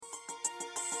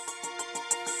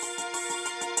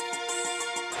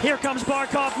Here comes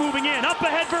Barkov moving in. Up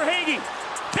ahead for Hagee.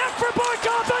 Back for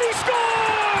Barkov, and he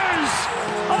scores!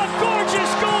 A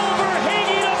gorgeous goal for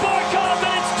Hagee to Barkov,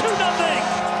 and it's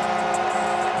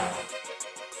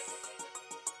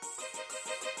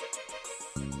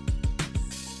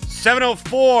 2-0.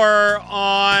 7:04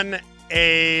 on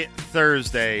a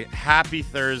Thursday. Happy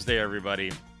Thursday,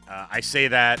 everybody. I say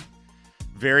that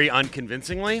very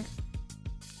unconvincingly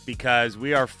because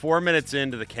we are 4 minutes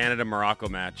into the Canada-Morocco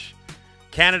match.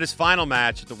 Canada's final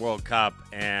match at the World Cup,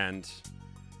 and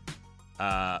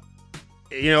I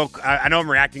know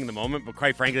I'm reacting in the moment, but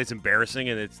quite frankly, it's embarrassing,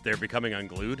 and they're becoming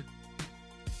unglued.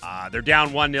 They're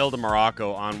down 1-0 to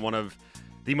Morocco on one of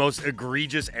the most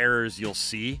egregious errors you'll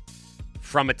see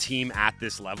from a team at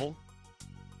this level.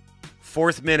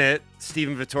 4th minute,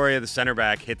 Steven Vittoria, the center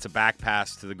back, hits a back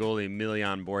pass to the goalie,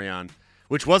 Milian Borjan,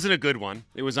 which wasn't a good one.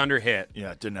 It was under hit.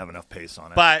 Yeah, it didn't have enough pace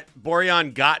on it. But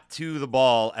Borjan got to the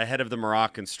ball ahead of the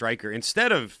Moroccan striker.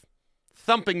 Instead of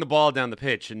thumping the ball down the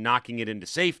pitch and knocking it into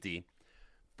safety,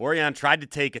 Borjan tried to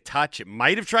take a touch. It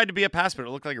might have tried to be a pass, but it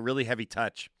looked like a really heavy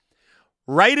touch.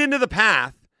 Right into the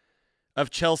path of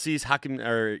Chelsea's Hakim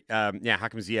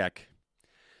Ziyech.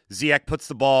 Ziyech puts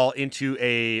the ball into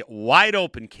a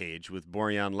wide-open cage with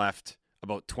Borjan left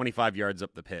about 25 yards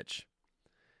up the pitch.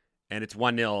 And it's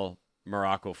 1-0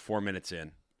 Morocco 4 minutes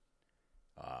in.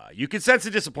 You can sense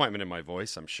the disappointment in my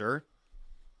voice, I'm sure.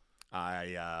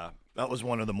 That was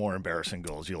one of the more embarrassing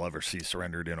goals you'll ever see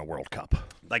surrendered in a World Cup.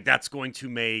 Like, that's going to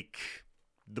make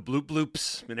the bloop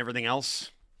bloops and everything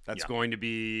else. That's going to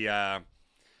be I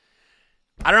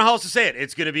don't know how else to say it.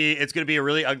 It's going to be a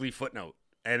really ugly footnote.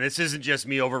 And this isn't just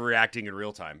me overreacting in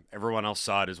real time. Everyone else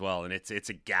saw it as well, and it's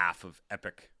a gaffe of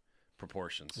epic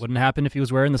proportions. Wouldn't happen if he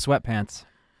was wearing the sweatpants.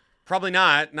 Probably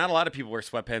not. Not a lot of people wear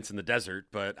sweatpants in the desert,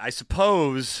 but I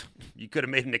suppose you could have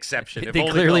made an exception. They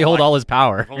clearly hold all his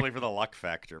power. If only for the luck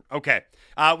factor. Okay,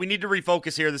 we need to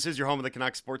refocus here. This is your home of the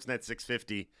Canucks, Sportsnet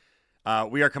 650.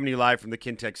 We are coming to you live from the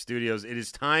Kintec studios. It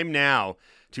is time now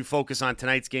to focus on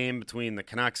tonight's game between the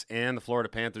Canucks and the Florida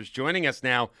Panthers. Joining us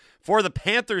now for the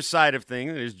Panthers side of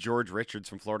things is George Richards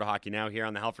from Florida Hockey Now here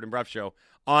on the Halford and Bruff Show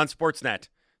on Sportsnet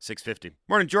 650.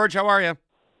 Morning, George. How are you?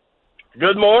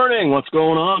 Good morning. What's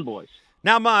going on, boys?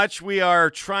 Not much. We are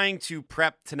trying to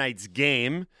prep tonight's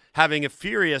game, having a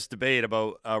furious debate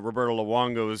about Roberto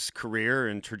Luongo's career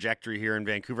and trajectory here in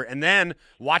Vancouver, and then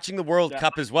watching the World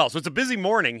Cup as well. So it's a busy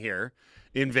morning here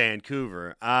in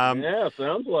Vancouver. Yeah,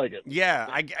 sounds like it.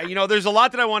 Yeah, there's a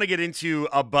lot that I want to get into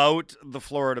about the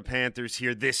Florida Panthers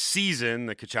here this season,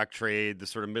 the Tkachuk trade, the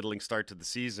sort of middling start to the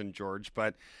season, George.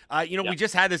 But, we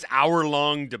just had this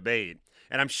hour-long debate,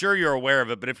 and I'm sure you're aware of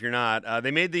it, but if you're not,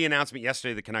 they made the announcement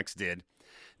yesterday, the Canucks did,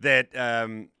 that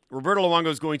Roberto Luongo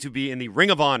is going to be in the Ring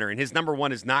of Honor, and his number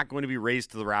one is not going to be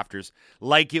raised to the rafters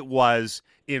like it was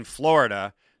in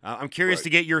Florida. I'm curious to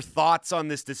get your thoughts on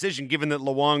this decision, given that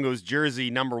Luongo's jersey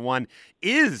number one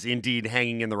is indeed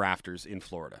hanging in the rafters in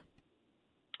Florida.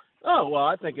 Oh, well,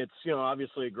 I think it's,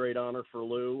 obviously a great honor for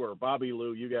Lou, or Bobby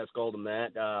Lou. You guys called him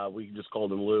that. We just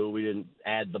called him Lou. We didn't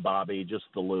add the Bobby, just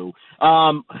the Lou.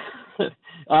 I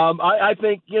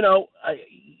think,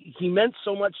 he meant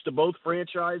so much to both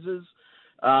franchises.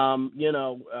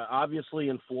 Obviously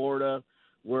in Florida,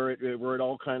 where it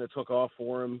all kind of took off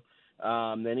for him.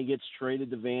 Then he gets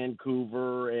traded to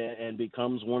Vancouver and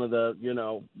becomes one of the,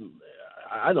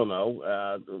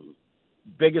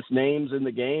 biggest names in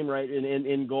the game, right?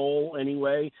 In goal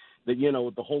anyway, that,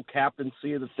 with the whole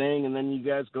captaincy of the thing. And then you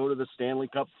guys go to the Stanley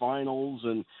Cup finals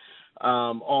and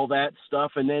all that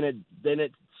stuff. And then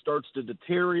it starts to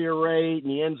deteriorate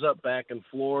and he ends up back in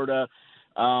Florida.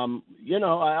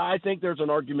 I think there's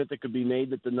an argument that could be made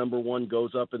that the number one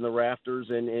goes up in the rafters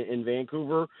in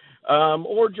Vancouver,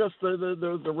 or just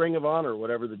the Ring of Honor,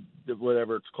 whatever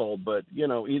it's called. But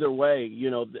either way,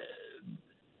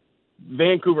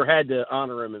 Vancouver had to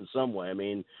honor him in some way. I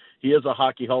mean, he is a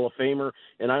Hockey Hall of Famer,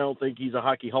 and I don't think he's a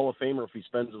Hockey Hall of Famer if he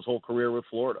spends his whole career with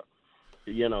Florida.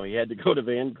 He had to go to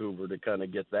Vancouver to kind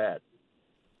of get that.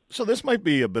 So this might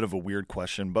be a bit of a weird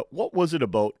question, but what was it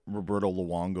about Roberto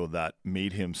Luongo that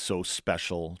made him so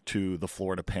special to the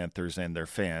Florida Panthers and their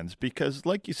fans? Because,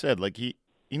 like you said, he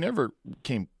never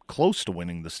came close to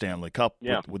winning the Stanley Cup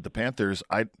with the Panthers.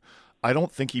 I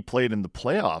don't think he played in the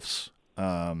playoffs.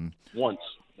 Once.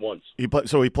 He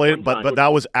played, but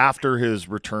that was after his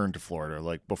return to Florida.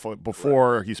 Like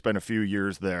before he spent a few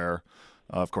years there.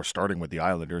 Of course, starting with the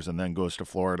Islanders, and then goes to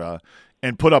Florida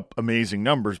and put up amazing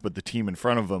numbers, but the team in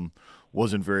front of him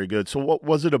wasn't very good. So what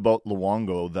was it about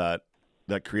Luongo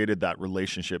that created that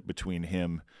relationship between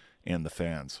him and the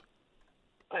fans?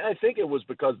 I think it was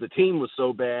because the team was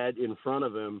so bad in front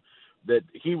of him that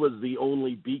he was the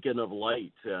only beacon of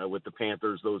light with the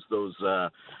Panthers, those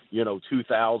 2000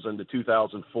 to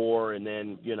 2004, and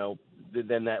then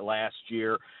then that last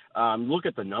year. Look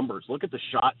at the numbers. Look at the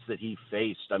shots that he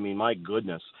faced. I mean, my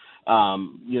goodness.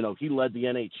 He led the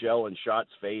NHL in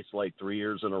shots faced like 3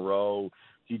 years in a row.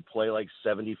 He'd play like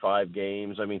 75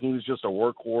 games. I mean, he was just a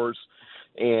workhorse,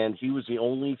 and he was the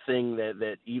only thing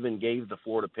that even gave the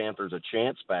Florida Panthers a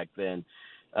chance back then.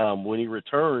 When he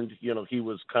returned, he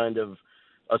was kind of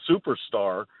a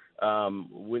superstar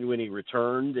when he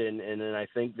returned, and then I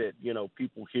think that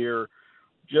people here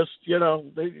just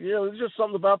there's just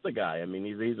something about the guy. I mean,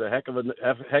 he's a heck of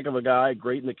a guy,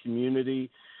 great in the community,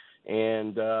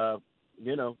 and a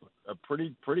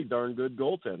pretty darn good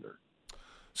goaltender.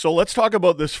 So let's talk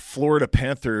about this Florida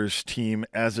Panthers team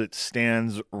as it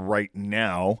stands right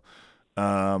now.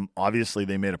 Obviously,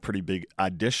 they made a pretty big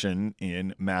addition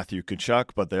in Matthew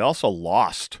Tkachuk, but they also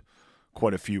lost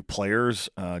quite a few players.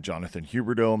 Jonathan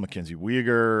Huberdeau, Mackenzie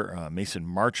Weegar, Mason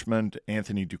Marchment,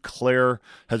 Anthony Duclair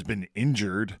has been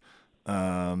injured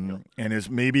and is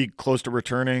maybe close to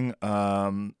returning.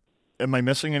 Am I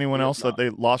missing anyone else that they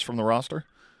lost from the roster?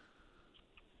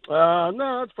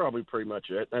 No, that's probably pretty much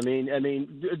it. I mean,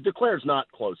 Duclair's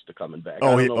not close to coming back.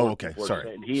 Okay.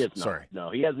 Sorry. He is not. Sorry.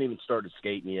 No, he hasn't even started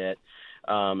skating yet.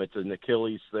 It's an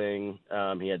Achilles thing.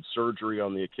 He had surgery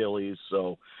on the Achilles,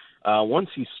 so once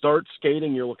he starts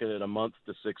skating, you're looking at a month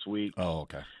to 6 weeks.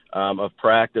 Of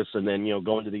practice, and then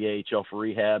going to the AHL for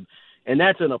rehab, and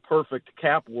that's in a perfect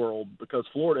cap world because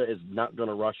Florida is not going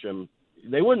to rush him.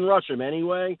 They wouldn't rush him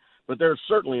anyway, but they're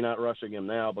certainly not rushing him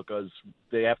now because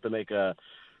they have to make a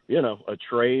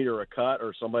trade or a cut,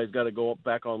 or somebody's got to go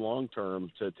back on long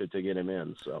term to get him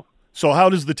in. So how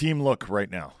does the team look right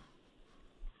now?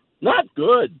 Not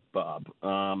good, Bob.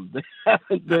 They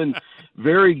haven't been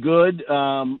very good.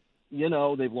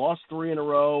 They've lost 3 in a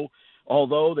row,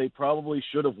 although they probably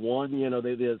should have won.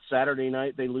 They Saturday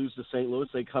night they lose to St. Louis.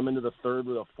 They come into the third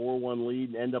with a 4-1 lead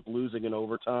and end up losing in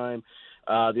overtime.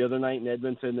 The other night in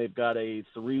Edmonton, they've got a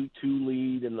 3-2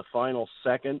 lead in the final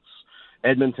seconds.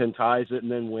 Edmonton ties it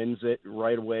and then wins it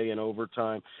right away in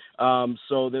overtime.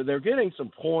 So they're getting some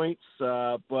points,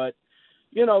 but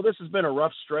this has been a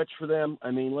rough stretch for them.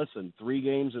 I mean, listen, 3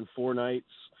 games in 4 nights.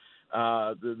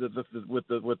 With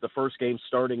the first game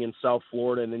starting in South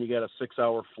Florida, and then you got a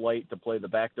 6-hour flight to play the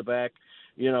back-to-back.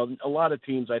 A lot of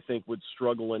teams I think would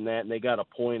struggle in that, and they got a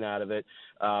point out of it.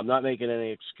 I'm not making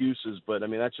any excuses, but I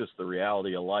mean that's just the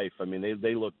reality of life. I mean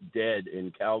they looked dead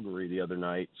in Calgary the other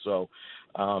night. So,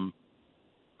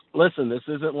 listen, this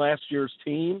isn't last year's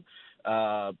team.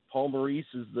 Paul Maurice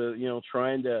is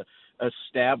trying to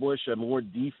establish a more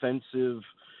defensive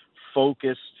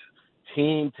focused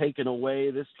team. Taken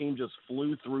away, this team just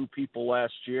flew through people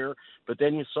last year, but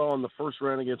then you saw in the first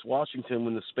round against Washington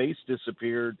when the space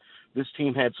disappeared, this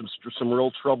team had some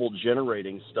real trouble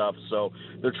generating stuff. So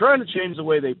they're trying to change the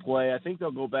way they play. I think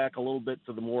they'll go back a little bit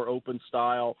to the more open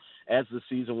style as the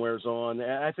season wears on.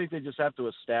 I think they just have to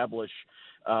establish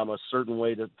a certain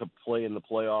way to play in the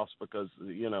playoffs because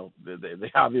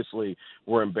they obviously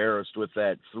were embarrassed with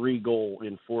that 3-goal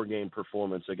in 4-game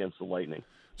performance against the Lightning.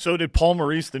 So did Paul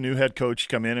Maurice, the new head coach,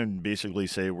 come in and basically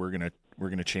say we're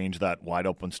gonna change that wide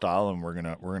open style and we're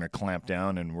gonna clamp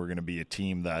down and we're gonna be a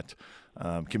team that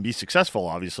can be successful,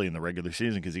 obviously in the regular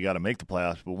season because you got to make the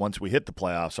playoffs. But once we hit the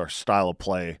playoffs, our style of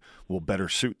play will better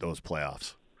suit those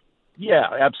playoffs. Yeah,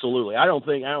 absolutely. I don't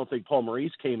think Paul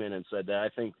Maurice came in and said that. I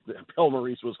think that Paul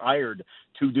Maurice was hired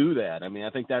to do that. I mean,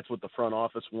 I think that's what the front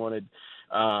office wanted,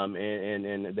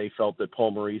 and they felt that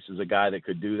Paul Maurice is a guy that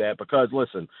could do that because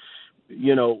listen.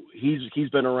 He's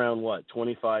been around,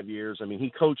 25 years? I mean, he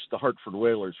coached the Hartford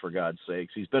Whalers, for God's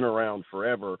sakes. He's been around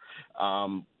forever.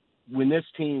 When this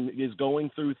team is going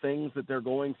through things that they're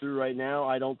going through right now,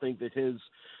 I don't think that his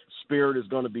spirit is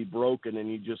going to be broken and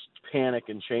you just panic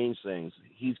and change things.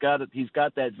 He's got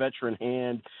that veteran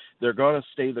hand. They're going to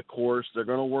stay the course. They're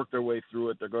going to work their way through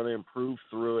it. They're going to improve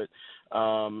through it.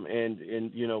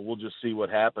 And we'll just see what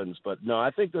happens. But no,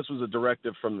 I think this was a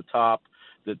directive from the top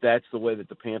that's the way that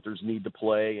the Panthers need to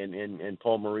play, and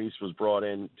Paul Maurice was brought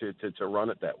in to run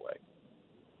it that way.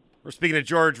 We're speaking to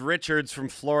George Richards from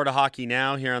Florida Hockey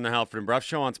Now here on the Halford and Bruff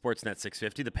Show on Sportsnet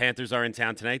 650. The Panthers are in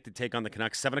town tonight to take on the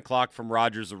Canucks, 7 o'clock from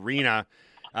Rogers Arena.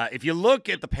 If you look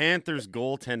at the Panthers'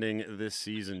 goaltending this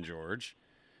season, George,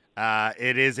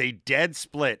 it is a dead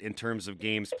split in terms of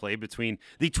games played between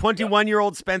the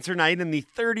 21-year-old Spencer Knight and the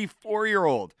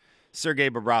 34-year-old Sergei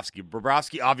Bobrovsky.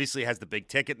 Bobrovsky obviously has the big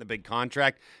ticket and the big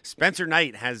contract. Spencer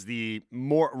Knight has the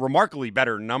more remarkably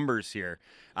better numbers here.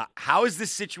 How has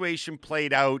this situation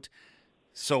played out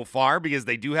so far because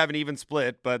they do have an even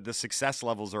split, but the success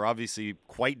levels are obviously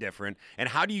quite different. And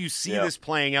how do you see this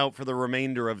playing out for the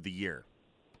remainder of the year?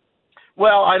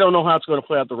 Well, I don't know how it's going to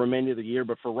play out the remainder of the year,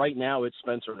 but for right now, it's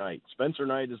Spencer Knight. Spencer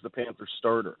Knight is the Panthers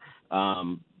starter.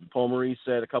 Paul Maurice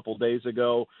said a couple days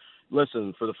ago,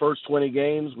 listen, for the first 20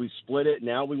 games, we split it.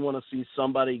 Now we want to see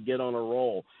somebody get on a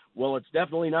roll. Well, it's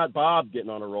definitely not Bob getting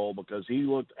on a roll because he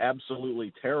looked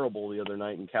absolutely terrible the other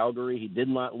night in Calgary. He did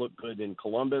not look good in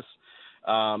Columbus.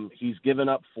 He's given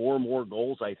up 4 more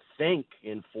goals, I think,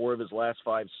 in 4 of his last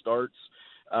 5 starts.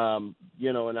 And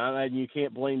you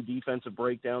can't blame defensive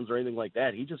breakdowns or anything like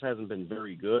that. He just hasn't been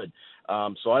very good.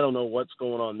 So I don't know what's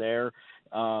going on there.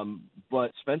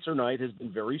 But Spencer Knight has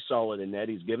been very solid in that.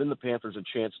 He's given the Panthers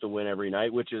a chance to win every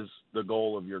night, which is the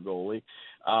goal of your goalie.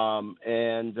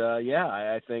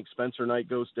 I think Spencer Knight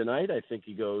goes tonight. I think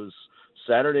he goes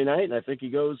Saturday night, and I think he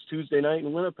goes Tuesday night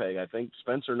in Winnipeg. I think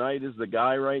Spencer Knight is the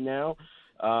guy right now.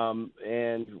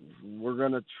 And we're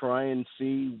going to try and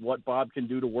see what Bob can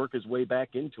do to work his way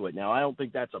back into it. Now, I don't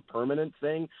think that's a permanent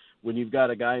thing. When you've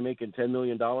got a guy making $10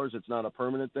 million, it's not a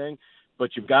permanent thing.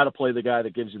 But you've got to play the guy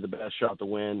that gives you the best shot to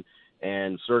win.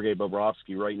 And Sergei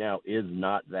Bobrovsky right now is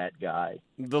not that guy.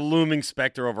 The looming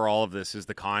specter over all of this is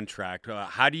the contract.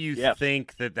 How do you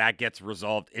think that gets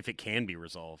resolved, if it can be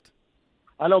resolved?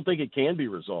 I don't think it can be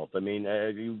resolved. I mean,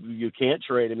 you can't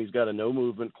trade him. He's got a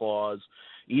no-movement clause.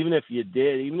 Even if you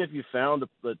found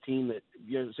a team that,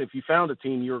 so if you found a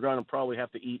team, you were going to probably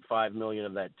have to eat $5 million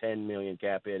of that $10 million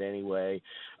cap hit anyway,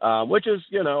 which is,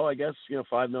 I guess,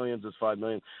 $5 million is $5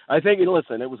 million. I think,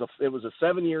 listen, it was a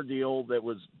 7-year deal that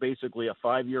was basically a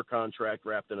 5-year contract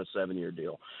wrapped in a 7-year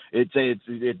deal. It's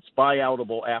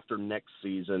buyoutable after next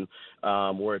season,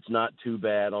 where it's not too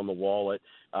bad on the wallet.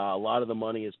 A lot of the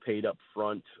money is paid up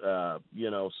front, so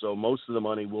most of the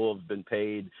money will have been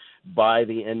paid by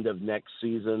the end of next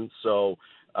season. So,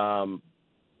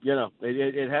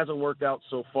 it hasn't worked out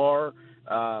so far,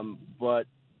 but,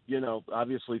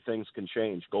 obviously things can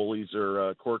change. Goalies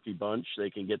are a quirky bunch. They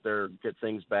can get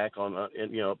things back on,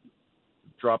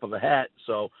 drop of a hat.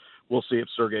 So we'll see if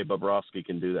Sergei Bobrovsky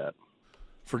can do that.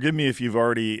 Forgive me if you've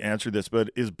already answered this, but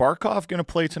is Barkov going to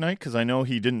play tonight? Because I know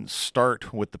he didn't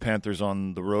start with the Panthers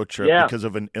on the road trip because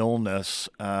of an illness.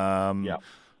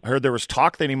 I heard there was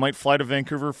talk that he might fly to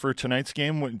Vancouver for tonight's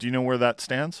game. Do you know where that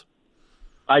stands?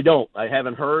 I don't. I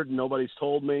haven't heard. Nobody's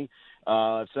told me.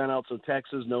 I've sent out some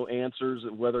texts, no answers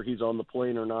whether he's on the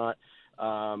plane or not.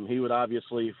 He would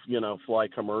obviously, fly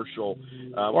commercial,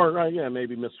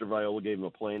 maybe Mr. Viola gave him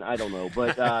a plane. I don't know,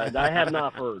 but I have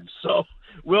not heard. So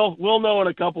we'll know in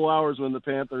a couple hours when the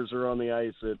Panthers are on the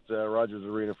ice at Rogers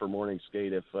Arena for morning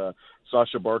skate if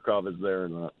Sasha Barkov is there or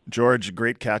not. George,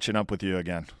 great catching up with you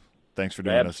again. Thanks for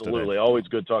doing this today. Absolutely. Always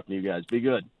good talking to you guys. Be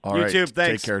good. All right. YouTube,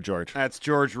 thanks. Take care, George. That's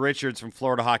George Richards from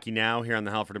Florida Hockey Now here on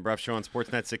the Halford and Bruff Show on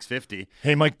Sportsnet 650.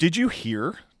 Hey, Mike, did you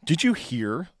hear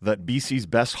that BC's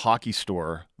best hockey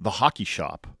store, The Hockey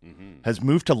Shop, has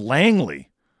moved to Langley,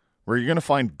 where you're going to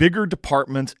find bigger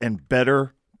departments and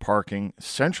better parking,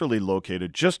 centrally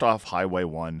located just off Highway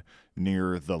 1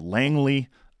 near the Langley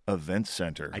Event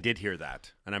Center. I did hear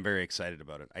that, and I'm very excited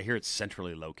about it. I hear it's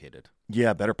centrally located.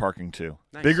 Yeah, better parking too.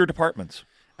 Nice. Bigger departments.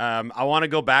 I want to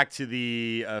go back to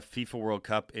the FIFA World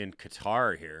Cup in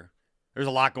Qatar here. There's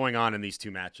a lot going on in these 2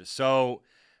 matches. So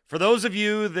for those of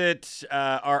you that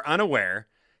are unaware,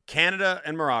 Canada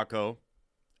and Morocco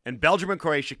and Belgium and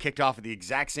Croatia kicked off at the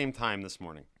exact same time this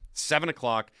morning, 7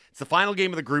 o'clock. It's the final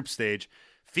game of the group stage.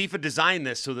 FIFA designed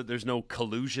this so that there's no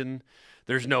collusion.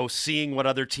 There's no seeing what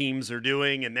other teams are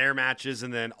doing in their matches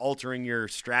and then altering your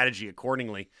strategy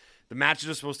accordingly. The matches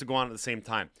are supposed to go on at the same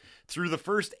time. Through the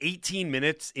first 18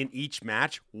 minutes in each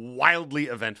match, wildly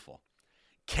eventful.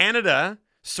 Canada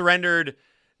surrendered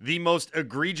the most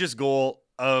egregious goal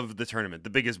of the tournament, the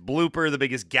biggest blooper, the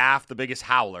biggest gaffe, the biggest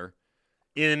howler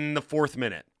in the 4th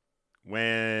minute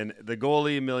when the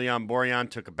goalie, Emilian Borjan,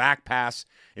 took a back pass.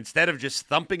 Instead of just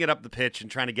thumping it up the pitch and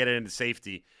trying to get it into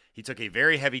safety, he took a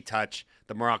very heavy touch.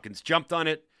 The Moroccans jumped on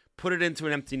it, put it into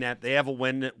an empty net. They have a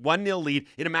 1-0 lead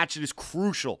in a match that is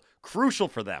crucial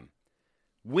for them.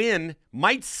 Win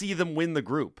might see them win the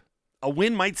group. A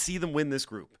win might see them win this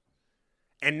group.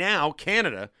 And now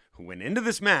Canada, who went into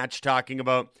this match talking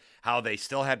about how they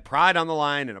still had pride on the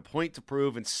line and a point to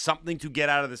prove and something to get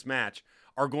out of this match,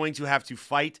 are going to have to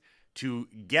fight to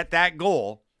get that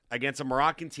goal against a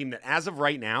Moroccan team that, as of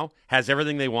right now, has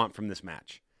everything they want from this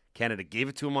match. Canada gave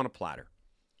it to them on a platter.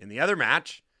 In the other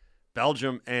match,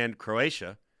 Belgium and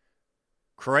Croatia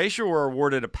were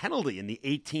awarded a penalty in the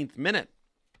 18th minute.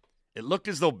 It looked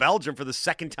as though Belgium, for the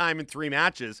second time in 3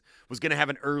 matches, was going to have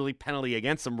an early penalty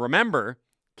against them. Remember,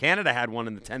 Canada had one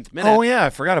in the 10th minute. Oh, yeah, I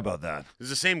forgot about that. It was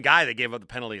the same guy that gave up the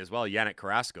penalty as well, Yannick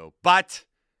Carrasco. But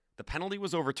the penalty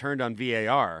was overturned on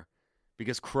VAR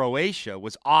because Croatia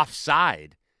was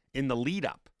offside in the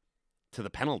lead-up to the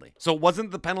penalty. So it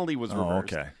wasn't the penalty was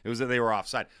reversed. Okay. It was that they were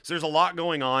offside. So there's a lot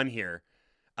going on here.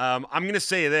 I'm going to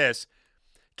say this.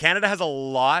 Canada has a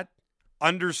lot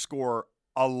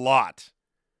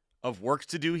of work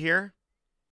to do here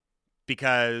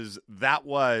because that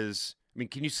was, I mean,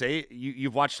 can you say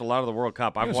you've watched a lot of the World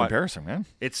Cup? It's embarrassing, man.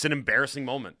 It's an embarrassing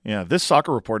moment. Yeah, this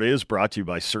soccer report is brought to you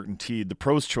by CertainTeed, the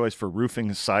pro's choice for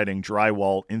roofing, siding,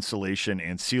 drywall, insulation,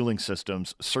 and ceiling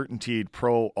systems. CertainTeed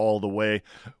Pro all the way.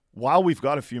 While we've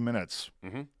got a few minutes,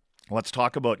 let's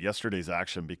talk about yesterday's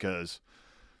action because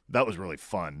that was really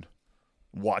fun.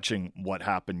 Watching what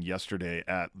happened yesterday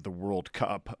at the World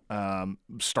Cup.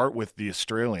 Start with the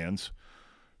Australians,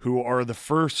 who are the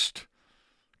first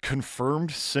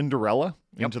confirmed Cinderella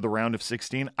into the round of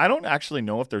 16. I don't actually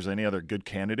know if there's any other good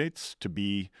candidates to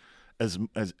be as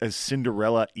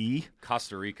Cinderella-y.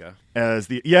 Costa Rica.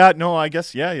 I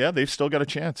guess, they've still got a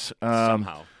chance.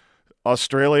 Somehow.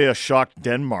 Australia shocked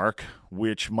Denmark,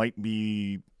 which might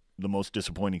be the most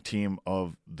disappointing team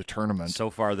of the tournament.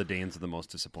 So far, the Danes are the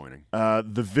most disappointing.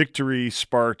 The victory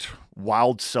sparked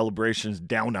wild celebrations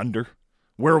down under,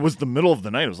 where it was the middle of the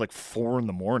night. It was like 4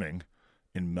 a.m.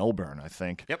 in Melbourne, I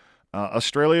think. Yep.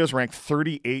 Australia is ranked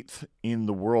 38th in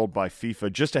the world by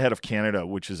FIFA, just ahead of Canada,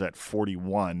 which is at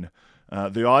 41.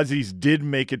 The Aussies did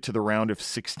make it to the round of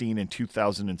 16 in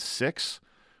 2006,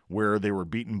 where they were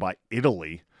beaten by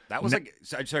Italy. That was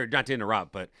sorry, not to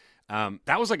interrupt, but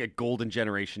that was like a golden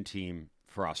generation team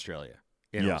for Australia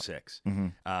in 06.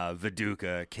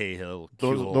 Viduka, Cahill,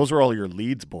 Kuhl. Those were all your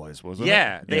Leeds boys, wasn't it?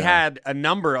 Yeah, they had a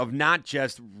number of not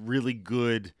just really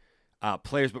good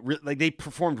players, but they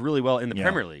performed really well in the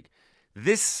Premier League.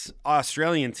 This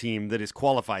Australian team that is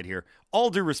qualified here,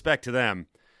 all due respect to them,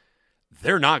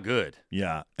 they're not good.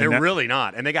 Yeah. They're really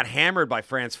not. And they got hammered by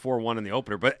France 4-1 in the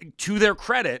opener. But to their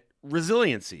credit,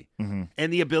 resiliency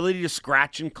and the ability to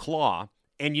scratch and claw.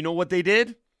 And you know what they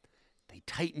did? They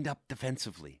tightened up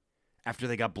defensively after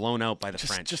they got blown out by the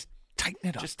French. Just tighten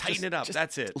it up. Just tighten it up.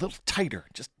 That's it. A little tighter.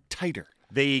 Just tighter.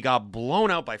 They got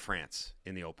blown out by France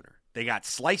in the opener. They got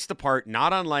sliced apart,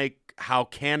 not unlike how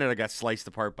Canada got sliced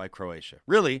apart by Croatia.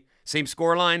 Really, same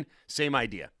scoreline, same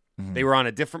idea. They were on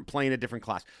a different plane, a different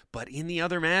class. But in the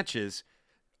other matches,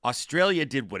 Australia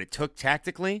did what it took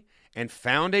tactically and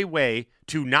found a way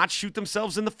to not shoot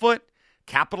themselves in the foot,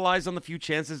 capitalize on the few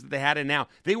chances that they had, and now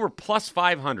they were plus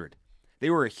 500.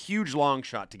 They were a huge long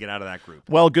shot to get out of that group.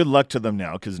 Well, good luck to them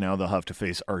now, because now they'll have to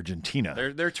face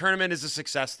Argentina. Their tournament is a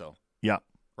success, though. Yeah.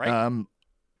 Right?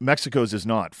 Mexico's is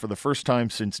not, for the first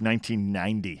time since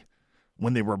 1990,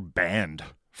 when they were banned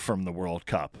from the World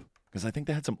Cup. Because I think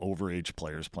they had some overage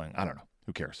players playing. I don't know.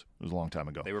 Who cares? It was a long time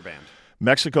ago. They were banned.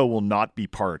 Mexico will not be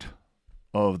part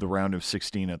of the round of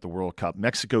 16 at the World Cup.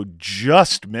 Mexico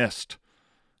just missed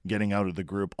getting out of the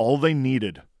group. All they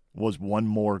needed was one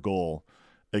more goal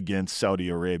against Saudi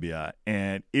Arabia,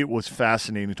 and it was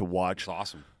fascinating to watch. It's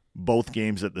awesome. Both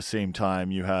games at the same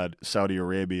time. You had Saudi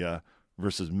Arabia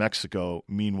versus Mexico.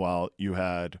 Meanwhile, you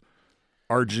had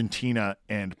Argentina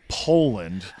and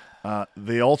Poland.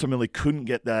 They ultimately couldn't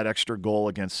get that extra goal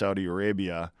against Saudi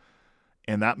Arabia,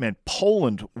 and that meant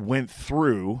Poland went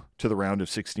through to the round of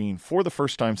 16 for the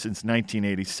first time since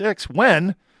 1986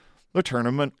 when the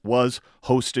tournament was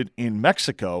hosted in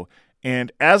Mexico.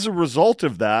 And as a result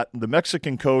of that, the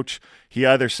Mexican coach, he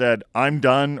either said, I'm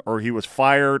done, or he was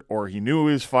fired, or he knew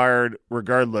he was fired.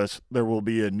 Regardless, there will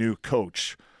be a new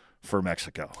coach for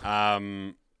Mexico.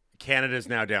 Canada's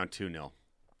now down 2-0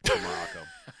 to Morocco.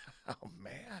 Oh,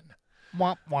 man.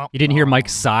 You didn't hear Mike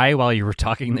sigh while you were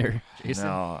talking there, Jason?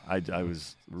 No, I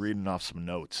was reading off some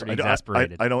notes. Pretty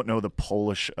exasperated. I don't know the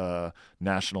Polish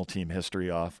national team history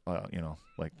off,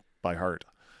 like by heart.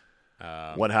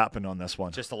 What happened on this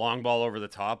one? Just a long ball over the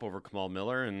top over Kamal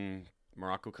Miller, and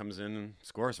Morocco comes in and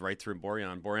scores right through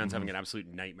Borjan. Borjan's having an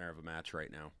absolute nightmare of a match right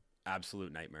now.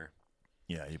 Absolute nightmare.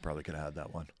 Yeah, he probably could have had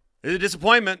that one. It's a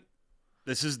disappointment.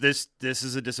 This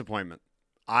is a disappointment.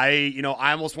 I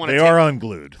almost want to. They are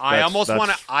unglued. I almost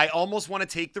want to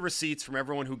take the receipts from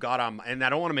everyone who got on, and I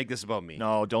don't want to make this about me.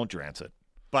 No, don't drance it.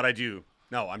 But I do.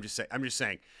 No, I'm just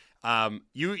saying.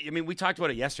 We talked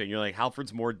about it yesterday, and you're like,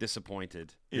 Halford's more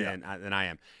disappointed than I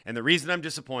am. And the reason I'm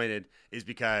disappointed is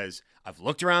because I've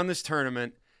looked around this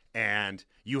tournament, and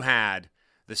you had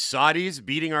the Saudis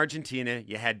beating Argentina.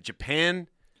 You had Japan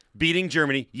beating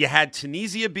Germany. You had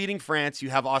Tunisia beating France. You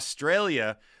have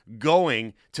Australia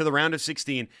going to the round of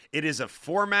 16. It is a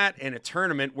format and a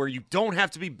tournament where you don't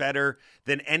have to be better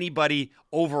than anybody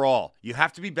overall. You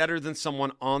have to be better than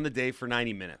someone on the day for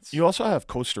 90 minutes. You also have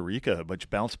Costa Rica, which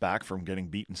bounced back from getting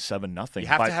beaten 7-0. You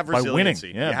have to have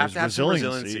resiliency. By winning. Yeah, you have to have some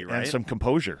resiliency, right? And some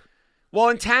composure. Well,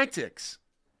 in tactics,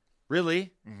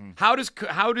 really, Mm-hmm. how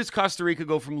does Costa Rica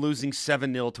go from losing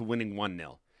 7-0 to winning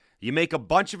 1-0? You make a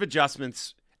bunch of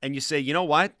adjustments and you say, you know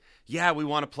what? Yeah, we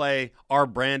want to play our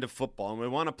brand of football, and we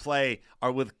want to play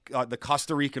with the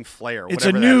Costa Rican flair. It's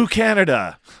a new is.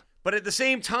 Canada. But at the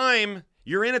same time,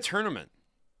 you're in a tournament.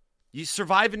 You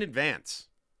survive in advance.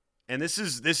 And this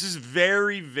is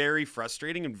very, very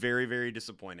frustrating and very, very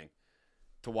disappointing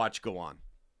to watch go on.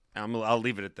 I'll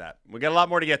leave it at that. We got a lot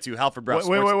more to get to. Halford Brough.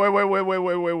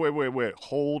 Wait.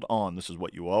 Hold on. This is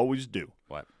what you always do.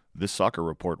 What? This soccer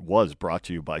report was brought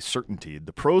to you by CertainTeed,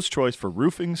 the pro's choice for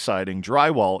roofing, siding,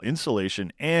 drywall,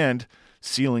 insulation, and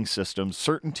ceiling systems.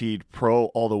 CertainTeed Pro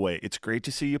all the way. It's great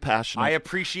to see you passionate. I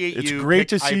appreciate you. It's great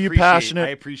to see you passionate.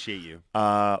 I appreciate you.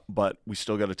 But we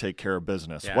still got to take care of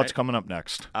business. Yeah, What's coming up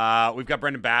next? We've got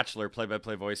Brendan Batchelor,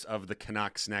 play-by-play voice of the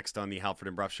Canucks, next on the Halford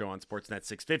and Brough Show on Sportsnet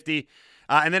 650.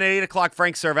 And then at 8 o'clock,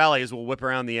 Frank Cervelli as we'll whip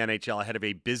around the NHL ahead of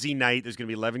a busy night. There's going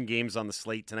to be 11 games on the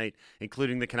slate tonight,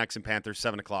 including the Canucks and Panthers,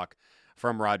 7 o'clock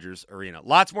from Rogers Arena.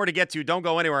 Lots more to get to. Don't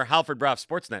go anywhere. Halford Brough,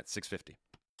 Sportsnet 650.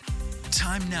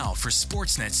 Time now for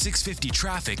Sportsnet 650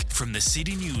 traffic from the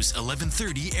City News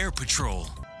 1130 Air Patrol.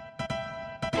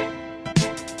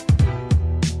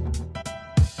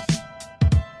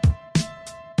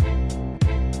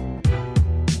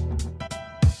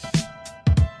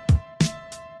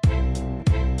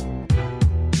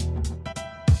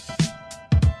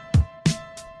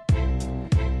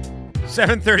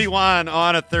 .731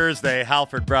 on a Thursday.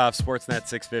 Halford Brough, Sportsnet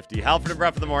 650. Halford and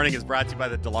Brough in the morning is brought to you by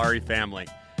the Dilawri family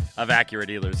of Acura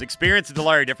dealers. Experience the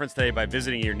Dilawri difference today by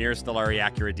visiting your nearest Dilawri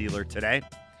Acura dealer today.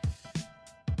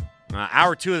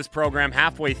 Hour 2 of this program,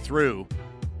 halfway through.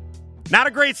 Not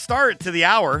a great start to the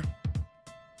hour.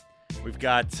 We've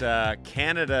got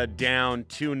Canada down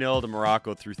 2-0 to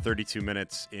Morocco through 32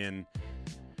 minutes in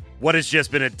what has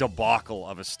just been a debacle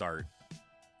of a start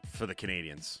for the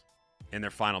Canadians in their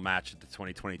final match at the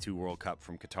 2022 World Cup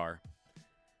from Qatar.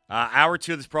 Hour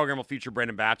 2 of this program will feature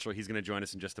Brendan Batchelor. He's going to join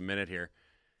us in just a minute here.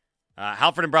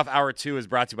 Halford and Brough Hour 2 is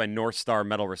brought to you by North Star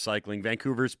Metal Recycling.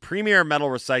 Vancouver's premier metal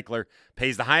recycler,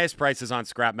 pays the highest prices on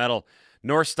scrap metal.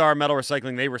 North Star Metal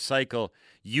Recycling, they recycle,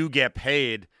 you get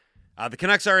paid. The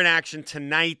Canucks are in action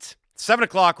tonight, 7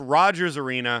 o'clock, Rogers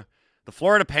Arena. The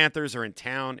Florida Panthers are in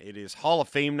town. It is Hall of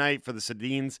Fame night for the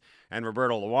Sedins and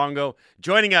Roberto Luongo.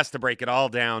 Joining us to break it all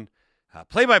down,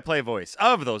 play-by-play voice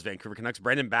of those Vancouver Canucks,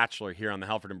 Brendan Batchelor, here on the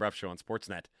Halford and Brough Show on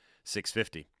Sportsnet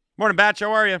 650. Morning, Batch.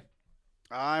 How are you?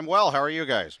 I'm well. How are you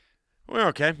guys? We're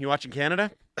okay. You watching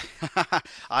Canada?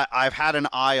 I've had an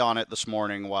eye on it this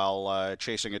morning while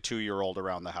chasing a 2-year-old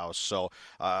around the house. So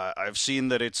I've seen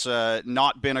that it's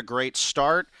not been a great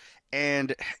start.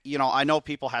 And, you know, I know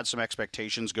people had some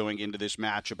expectations going into this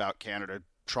match about Canada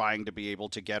trying to be able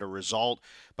to get a result,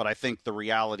 but I think the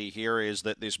reality here is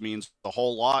that this means a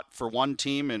whole lot for one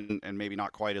team and maybe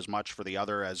not quite as much for the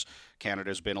other, as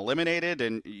Canada's been eliminated,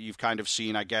 and you've kind of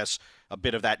seen, I guess, a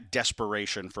bit of that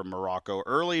desperation from Morocco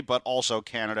early, but also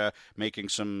Canada making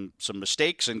some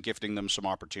mistakes and gifting them some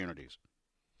opportunities.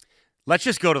 Let's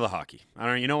just go to the hockey.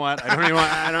 You know what? I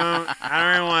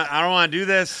don't want to do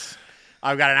this.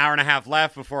 I've got an hour and a half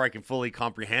left before I can fully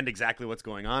comprehend exactly what's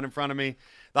going on in front of me.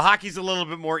 The hockey's a little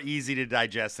bit more easy to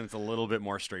digest, and it's a little bit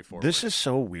more straightforward. This is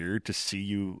so weird to see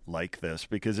you like this,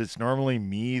 because it's normally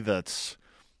me that's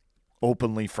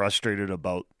openly frustrated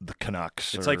about the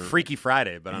Canucks. It's like Freaky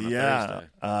Friday, but on a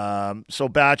Thursday. So,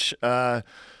 Batch,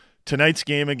 tonight's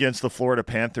game against the Florida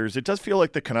Panthers, it does feel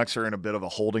like the Canucks are in a bit of a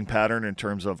holding pattern in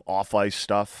terms of off-ice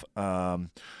stuff,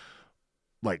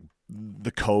 like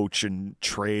the coach and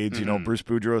trades. You know, Bruce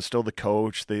Boudreau is still the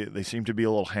coach. They seem to be a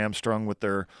little hamstrung with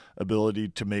their ability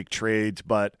to make trades,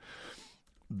 but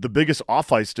the biggest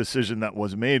off-ice decision that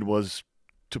was made was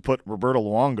to put Roberto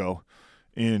Luongo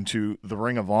into the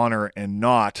Ring of Honor and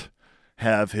not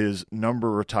have his number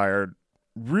retired.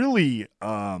 Really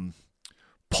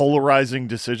polarizing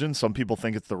decision. Some people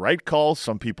think it's the right call.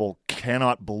 Some people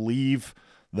cannot believe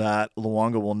that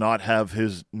Luongo will not have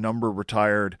his number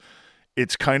retired.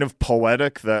 It's kind of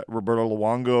poetic that Roberto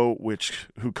Luongo,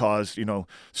 who caused,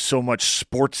 so much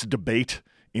sports debate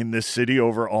in this city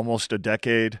over almost a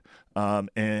decade,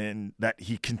 and that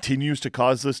he continues to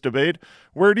cause this debate.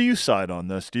 Where do you side on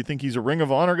this? Do you think he's a Ring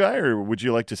of Honor guy, or would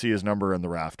you like to see his number in the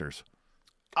rafters?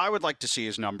 I would like to see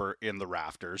his number in the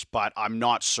rafters, but I'm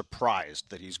not surprised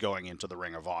that he's going into the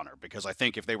Ring of Honor, because I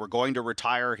think if they were going to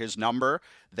retire his number,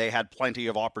 they had plenty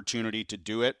of opportunity to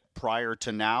do it prior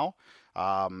to now.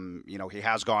 He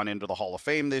has gone into the Hall of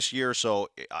Fame this year, so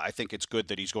I think it's good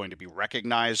that he's going to be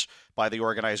recognized by the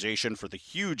organization for the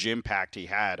huge impact he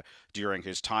had during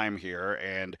his time here.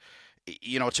 And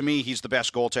to me, he's the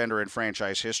best goaltender in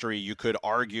franchise history. You could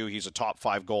argue he's a top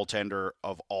 5 goaltender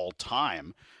of all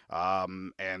time.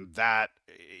 And that,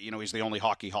 he's the only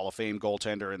Hockey Hall of Fame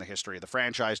goaltender in the history of the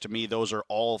franchise. To me, those are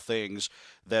all things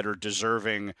that are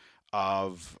deserving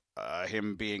of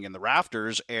him being in the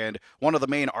rafters. And one of the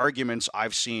main arguments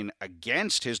I've seen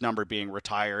against his number being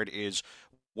retired is,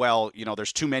 well,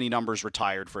 there's too many numbers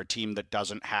retired for a team that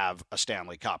doesn't have a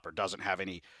Stanley Cup or doesn't have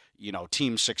any,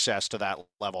 team success to that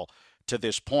level to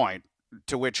this point,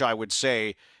 to which I would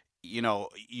say,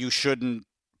 you shouldn't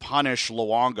punish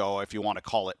Luongo, if you want to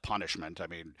call it punishment. I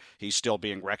mean, he's still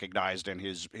being recognized, and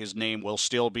his name will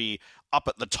still be up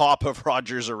at the top of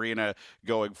Rogers Arena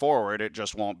going forward. It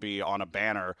just won't be on a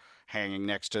banner hanging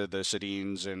next to the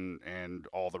Sedins and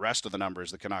all the rest of the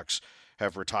numbers the Canucks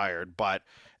have retired. But,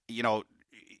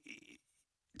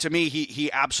 to me,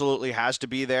 he absolutely has to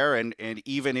be there, and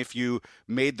even if you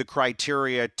made the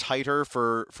criteria tighter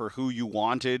for who you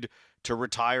wanted to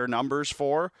retire numbers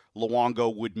for,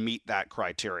 Luongo would meet that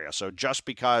criteria. So just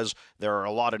because there are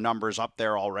a lot of numbers up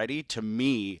there already, to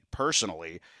me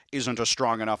personally, isn't a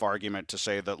strong enough argument to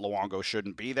say that Luongo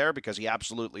shouldn't be there, because he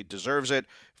absolutely deserves it.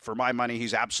 For my money,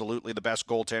 he's absolutely the best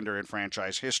goaltender in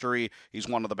franchise history. He's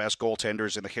one of the best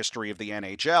goaltenders in the history of the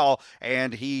NHL,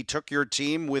 and he took your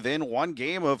team within one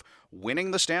game of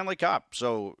winning the Stanley Cup.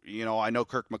 So, I know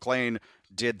Kirk McLean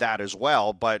did that as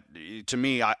well, but to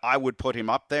me, I would put him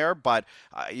up there. But,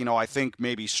 I think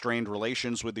maybe strained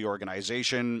relations with the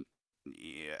organization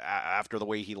after the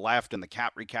way he left and the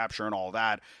cap recapture and all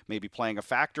that may be playing a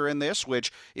factor in this,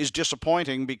 which is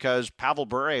disappointing because Pavel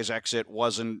Bure's exit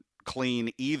wasn't clean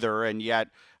either, and yet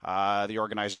the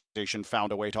organization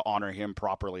found a way to honor him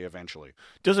properly eventually.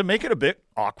 Does it make it a bit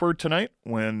awkward tonight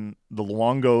when the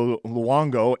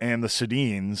Luongo and the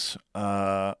Sedins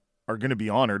are going to be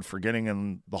honored for getting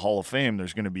in the Hall of Fame?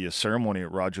 There's going to be a ceremony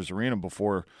at Rogers Arena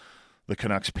before the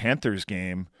Canucks-Panthers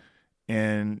game,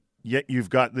 and yet you've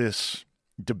got this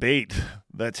debate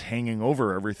that's hanging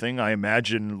over everything. I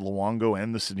imagine Luongo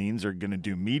and the Sedins are going to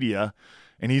do media,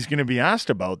 and he's going to be asked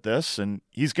about this, and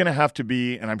he's going to have to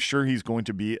be, and I'm sure he's going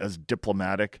to be as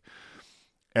diplomatic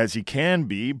as he can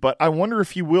be, but I wonder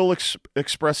if he will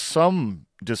express some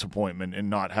disappointment in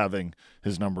not having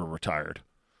his number retired.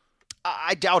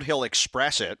 I doubt he'll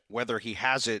express it. Whether he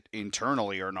has it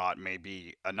internally or not may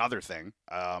be another thing.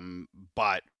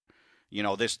 But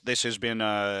this has been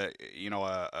a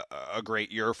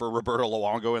great year for Roberto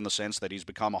Luongo in the sense that he's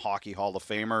become a Hockey Hall of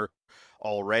Famer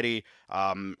already.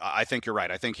 I think you're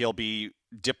right. I think he'll be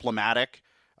diplomatic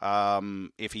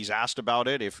if he's asked about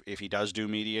it, if he does do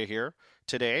media here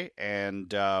today,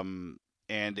 and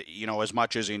as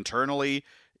much as internally,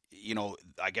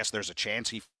 I guess there's a chance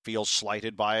he feels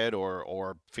slighted by it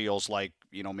or feels like,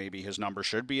 maybe his number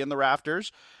should be in the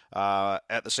rafters.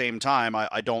 At the same time,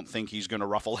 I don't think he's going to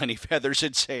ruffle any feathers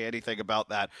and say anything about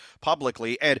that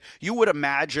publicly. And you would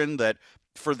imagine that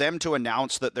for them to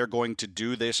announce that they're going to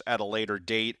do this at a later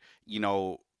date,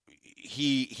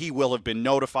 he will have been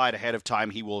notified ahead of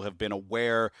time. He will have been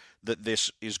aware that this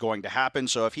is going to happen.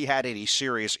 So if he had any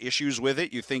serious issues with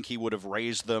it, you think he would have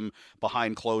raised them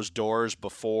behind closed doors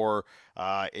before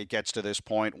it gets to this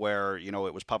point where,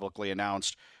 it was publicly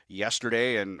announced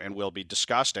yesterday and will be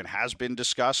discussed and has been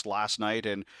discussed last night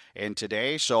and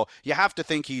today. So you have to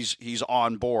think he's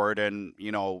on board. And,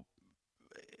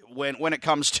 when it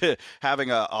comes to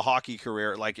having a hockey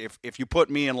career, like if you put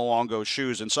me in Luongo's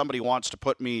shoes and somebody wants to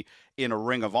put me in a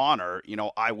Ring of Honor,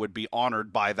 I would be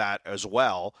honored by that as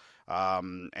well.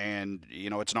 And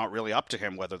it's not really up to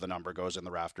him whether the number goes in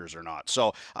the rafters or not.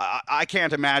 So I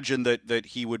can't imagine that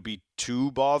he would be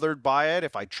too bothered by it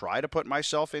if I try to put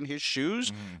myself in his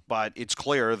shoes. But it's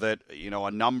clear that,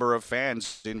 a number of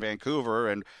fans in Vancouver,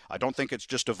 and I don't think it's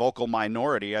just a vocal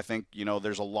minority. I think,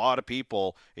 there's a lot of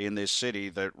people in this city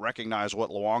that recognize what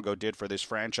Luongo did for this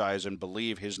franchise and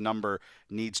believe his number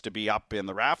needs to be up in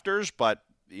the rafters. But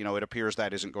it appears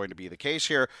that isn't going to be the case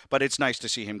here, but it's nice to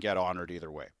see him get honored either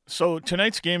way. So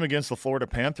tonight's game against the Florida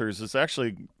Panthers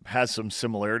has some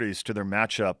similarities to their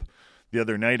matchup the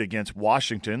other night against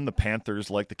Washington. The Panthers,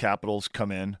 like the Capitals,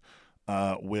 come in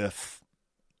with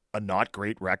a not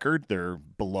great record. They're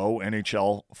below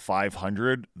NHL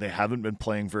 500. They haven't been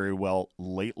playing very well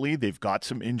lately. They've got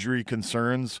some injury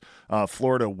concerns.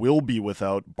 Florida will be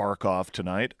without Barkov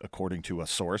tonight, according to a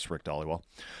source, Rick Dhaliwal.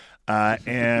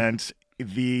 And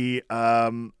the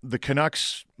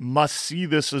Canucks must see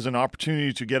this as an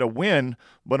opportunity to get a win.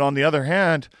 But on the other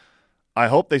hand, I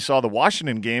hope they saw the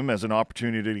Washington game as an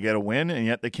opportunity to get a win, and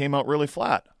yet they came out really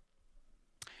flat.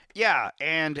 Yeah,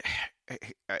 and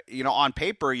on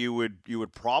paper, you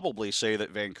would probably say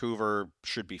that Vancouver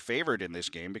should be favored in this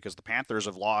game because the Panthers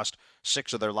have lost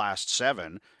 6 of their last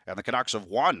 7, and the Canucks have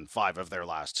won 5 of their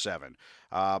last 7.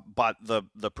 But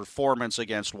the performance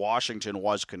against Washington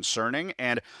was concerning,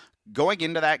 and going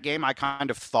into that game, I kind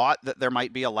of thought that there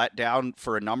might be a letdown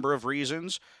for a number of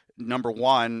reasons. Number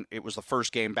one, it was the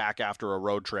first game back after a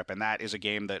road trip, and that is a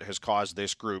game that has caused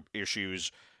this group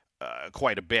issues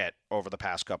quite a bit over the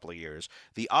past couple of years.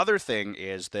 The other thing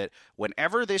is that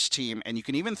whenever this team, and you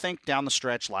can even think down the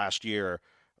stretch last year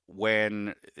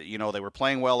when, they were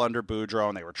playing well under Boudreau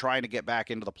and they were trying to get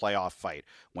back into the playoff fight,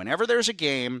 whenever there's a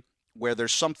game where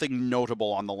there's something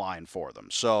notable on the line for them.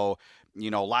 So,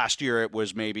 last year it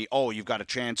was maybe, you've got a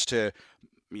chance to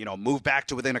move back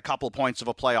to within a couple points of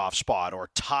a playoff spot or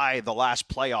tie the last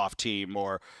playoff team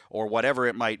or whatever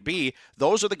it might be.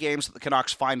 Those are the games that the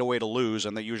Canucks find a way to lose,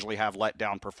 and they usually have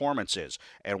letdown performances.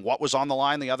 And what was on the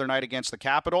line the other night against the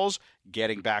Capitals?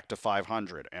 Getting back to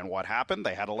 500. And what happened?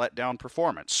 They had a letdown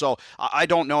performance. So I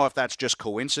don't know if that's just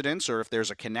coincidence or if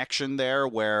there's a connection there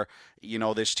where,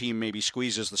 this team maybe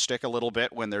squeezes the stick a little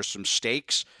bit when there's some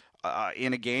stakes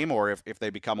in a game, or if they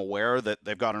become aware that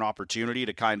they've got an opportunity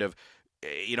to kind of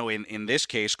in this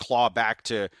case, claw back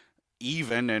to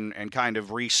even and kind of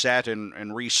reset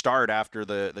and restart after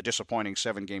the disappointing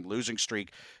 7-game losing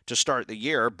streak to start the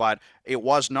year. But it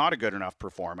was not a good enough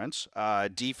performance.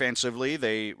 Defensively,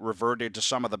 they reverted to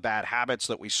some of the bad habits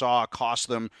that we saw cost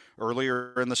them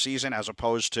earlier in the season, as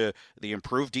opposed to the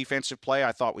improved defensive play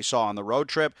I thought we saw on the road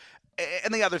trip.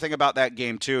 And the other thing about that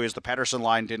game, too, is the Pettersson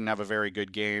line didn't have a very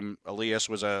good game. Elias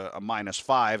was a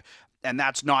 -5. And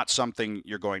that's not something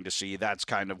you're going to see. That's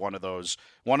kind of one of those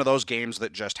games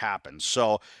that just happens.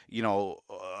 So,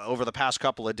 over the past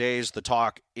couple of days, the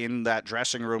talk in that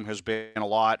dressing room has been a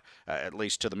lot, at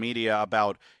least to the media,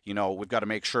 about, we've got to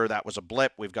make sure that was a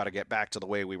blip. We've got to get back to the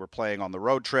way we were playing on the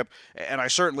road trip. And I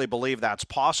certainly believe that's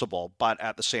possible. But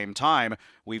at the same time,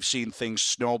 we've seen things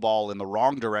snowball in the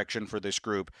wrong direction for this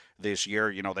group this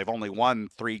year. They've only won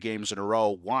 3 games in a row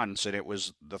once, and it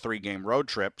was the 3-game road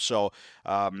trip. So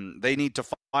they need to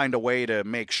find a way to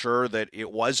make sure that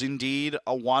it was indeed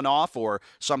a one-off or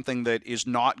something that is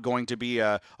not going to be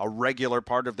a regular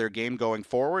part of their game going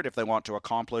forward if they want to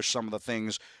accomplish some of the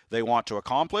things they want to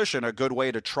accomplish. And a good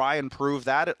way to try and prove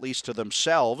that, at least to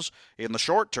themselves in the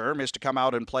short term, is to come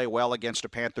out and play well against a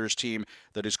Panthers team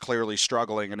that is clearly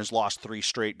struggling and has lost 3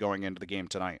 straight going into the game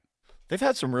tonight. They've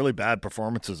had some really bad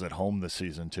performances at home this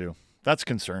season too. That's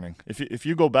concerning. If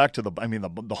you go back to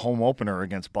the home opener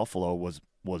against Buffalo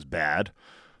was bad.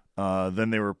 Then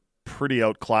they were pretty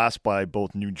outclassed by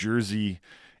both New Jersey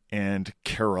and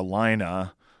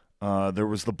Carolina. There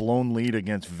was the blown lead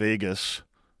against Vegas.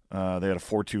 They had a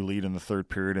 4-2 lead in the third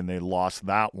period, and they lost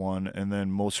that one. And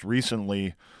then most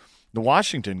recently, the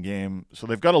Washington game. So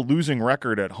they've got a losing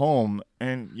record at home,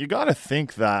 and you got to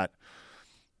think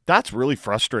that's really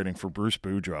frustrating for Bruce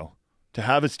Boudreau to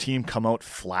have his team come out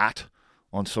flat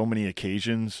on so many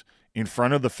occasions in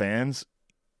front of the fans,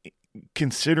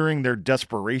 considering their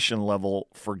desperation level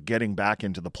for getting back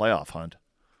into the playoff hunt.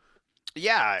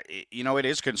 Yeah, it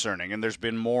is concerning, and there's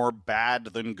been more bad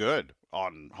than good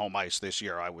on home ice this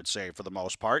year, I would say, for the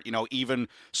most part. Even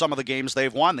some of the games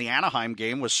they've won, the Anaheim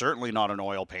game was certainly not an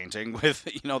oil painting with,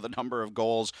 the number of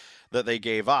goals that they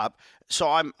gave up. So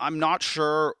I'm not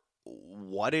sure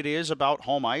what it is about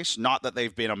home ice. Not that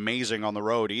they've been amazing on the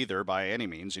road either by any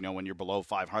means. When you're below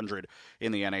 500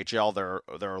 in the NHL,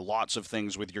 there are lots of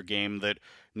things with your game that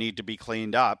need to be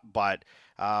cleaned up. But,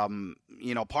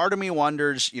 part of me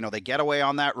wonders, they get away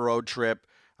on that road trip.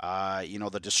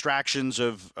 The distractions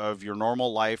of your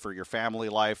normal life or your family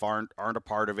life aren't a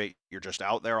part of it. You're just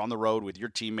out there on the road with your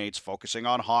teammates, focusing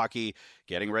on hockey,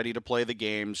 getting ready to play the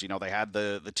games. They had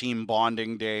the team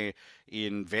bonding day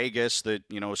in Vegas that,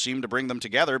 seemed to bring them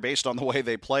together based on the way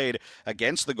they played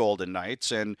against the Golden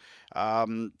Knights. And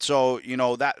so,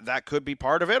 that could be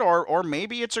part of it. Or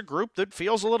maybe it's a group that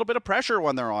feels a little bit of pressure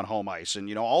when they're on home ice.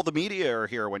 And, all the media are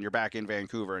here when you're back in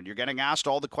Vancouver, and you're getting asked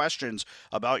all the questions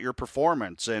about your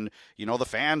performance. And, the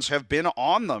fans have been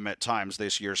on them at times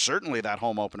this year. Certainly that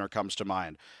home opener comes to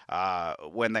mind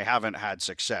when they haven't had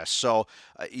success. So,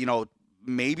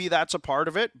 maybe that's a part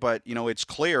of it, but, it's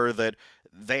clear that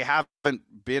they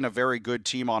haven't been a very good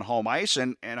team on home ice.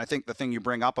 And I think the thing you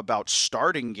bring up about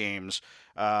starting games,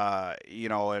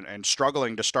 and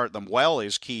struggling to start them well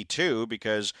is key too,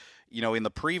 because, in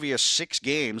the previous 6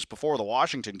 games before the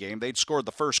Washington game, they'd scored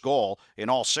the first goal in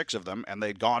all 6 of them, and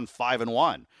they'd gone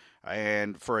 5-1.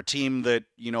 And for a team that,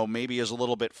 maybe is a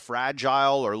little bit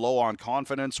fragile or low on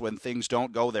confidence when things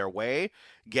don't go their way,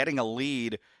 getting a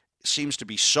lead seems to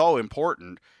be so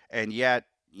important. And yet,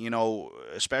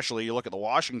 especially you look at the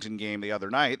Washington game the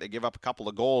other night, they give up a couple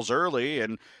of goals early,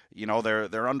 and,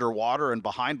 they're underwater and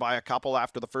behind by a couple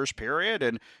after the first period.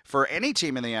 And for any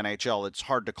team in the NHL, it's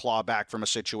hard to claw back from a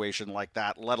situation like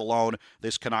that, let alone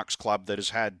this Canucks club that has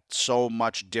had so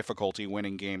much difficulty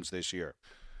winning games this year.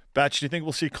 Batch, do you think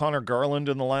we'll see Connor Garland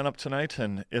in the lineup tonight?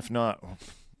 And if not,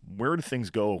 where do things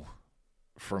go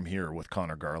from here with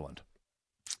Connor Garland?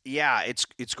 Yeah,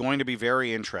 it's going to be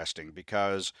very interesting,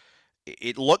 because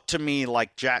it looked to me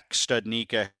like Jack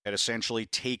Studnicka had essentially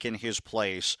taken his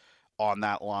place on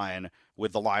that line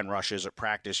with the line rushes at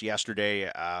practice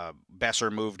yesterday.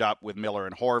 Besser moved up with Miller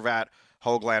and Horvat.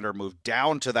 Höglander moved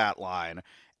down to that line,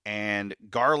 and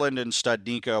Garland and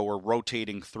Studnicka were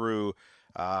rotating through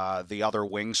the other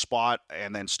wing spot,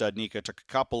 and then Studnicka took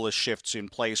a couple of shifts in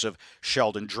place of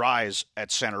Sheldon Dries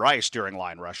at center ice during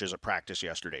line rushes at practice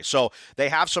yesterday. So they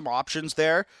have some options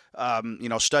there.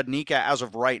 Studnicka, as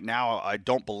of right now, I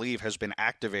don't believe has been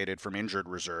activated from injured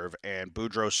reserve, and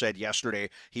Boudreau said yesterday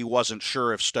he wasn't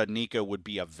sure if Studnicka would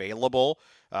be available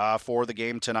for the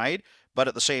game tonight. But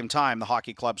at the same time, the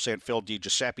hockey club sent Phil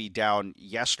DiGiuseppe down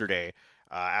yesterday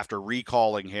after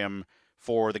recalling him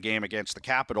for the game against the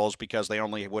Capitals, because they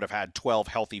only would have had 12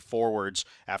 healthy forwards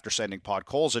after sending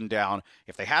Podkolzin down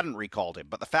if they hadn't recalled him.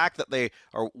 But the fact that they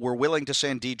were willing to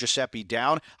send DiGiuseppe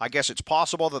down, I guess it's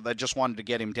possible that they just wanted to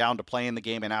get him down to play in the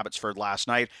game in Abbotsford last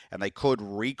night, and they could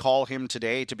recall him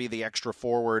today to be the extra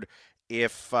forward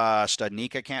if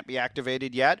Studnicka can't be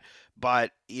activated yet.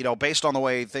 But, based on the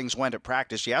way things went at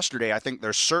practice yesterday, I think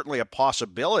there's certainly a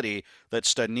possibility that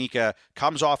Studnicka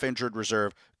comes off injured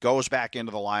reserve, goes back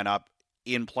into the lineup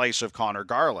in place of Connor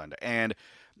Garland. And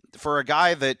for a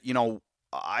guy that,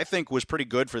 I think was pretty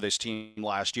good for this team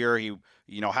last year, he,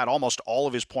 had almost all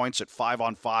of his points at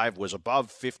 5-on-5, was above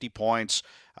 50 points,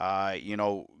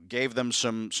 gave them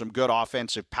some good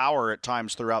offensive power at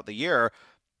times throughout the year.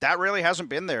 That really hasn't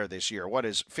been there this year. What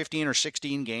is 15 or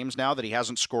 16 games now that he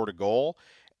hasn't scored a goal,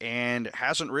 and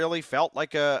hasn't really felt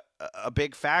like a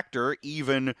big factor,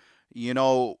 even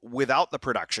without the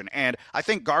production. And I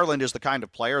think Garland is the kind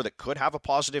of player that could have a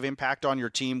positive impact on your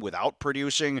team without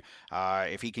producing.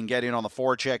 If he can get in on the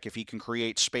forecheck, if he can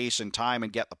create space and time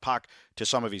and get the puck to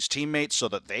some of his teammates so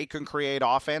that they can create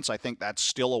offense, I think that's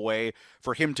still a way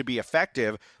for him to be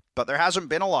effective. But there hasn't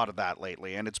been a lot of that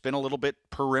lately, and it's been a little bit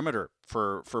perimeter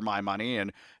for my money.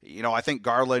 And, I think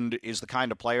Garland is the kind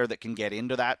of player that can get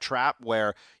into that trap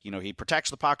where, he protects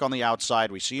the puck on the outside.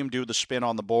 We see him do the spin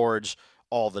on the boards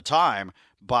all the time,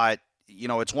 but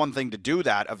it's one thing to do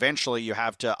that. Eventually you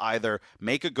have to either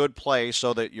make a good play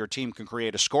so that your team can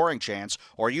create a scoring chance,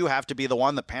 or you have to be the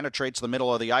one that penetrates the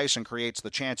middle of the ice and creates the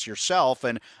chance yourself.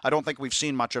 And I don't think we've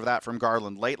seen much of that from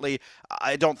Garland lately.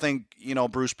 I don't think,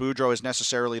 Bruce Boudreau is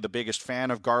necessarily the biggest fan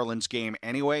of Garland's game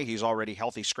anyway. He's already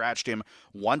healthy scratched him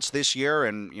once this year,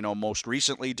 and, most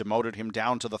recently demoted him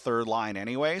down to the third line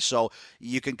anyway. So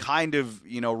you can kind of,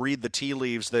 read the tea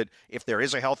leaves that if there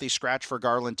is a healthy scratch for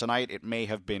Garland tonight, it may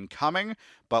have been coming.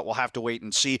 But we'll have to wait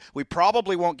and see. We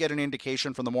probably won't get an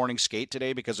indication from the morning skate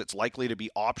today because it's likely to be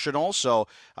optional. So,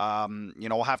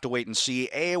 we'll have to wait and see,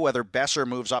 whether Besser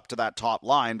moves up to that top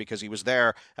line, because he was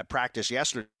there at practice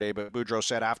yesterday. But Boudreau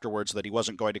said afterwards that he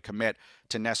wasn't going to commit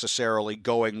to necessarily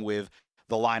going with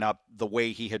the lineup the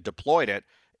way he had deployed it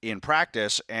in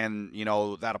practice. And,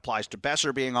 that applies to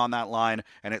Besser being on that line,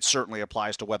 and it certainly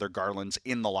applies to whether Garland's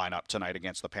in the lineup tonight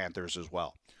against the Panthers as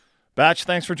well. Batch,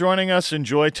 thanks for joining us.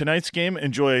 Enjoy tonight's game,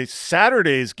 enjoy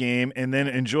Saturday's game, and then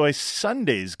enjoy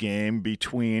Sunday's game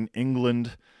between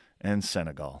England and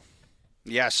Senegal.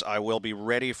 Yes, I will be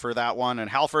ready for that one. And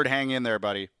Halford, hang in there,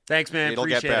 buddy. Thanks, man. It'll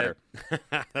Appreciate get better.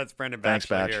 It. That's Brendan Batch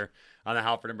Batch here on the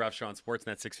Halford and Bruff Show on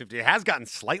Sportsnet 650. It has gotten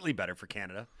slightly better for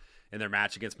Canada in their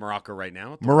match against Morocco right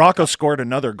now. Morocco scored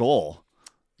another goal.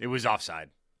 It was offside.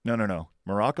 No.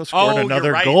 Morocco scored another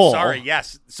you're right. goal. Sorry,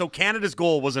 yes. So Canada's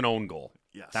goal was an own goal.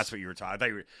 Yes. That's what you were talking. I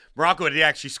thought Morocco did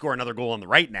actually score another goal on the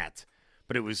right net,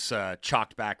 but it was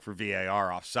chalked back for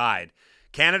VAR offside.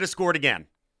 Canada scored again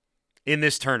in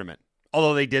this tournament,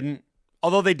 although they didn't.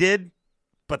 Although they did,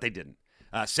 but they didn't.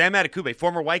 Sam Adekugbe,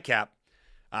 former Whitecap,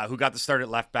 who got the start at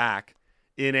left back,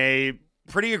 in a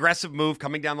pretty aggressive move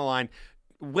coming down the line,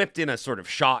 whipped in a sort of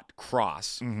shot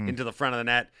cross into the front of the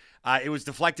net. It was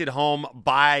deflected home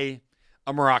by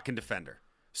a Moroccan defender.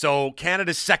 So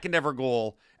Canada's second ever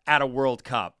goal at a World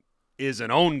Cup is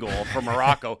an own goal for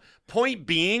Morocco. Point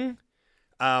being,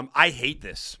 I hate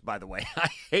this, by the way. I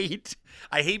hate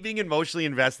being emotionally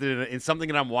invested in something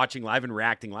that I'm watching live and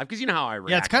reacting live, because you know how I react.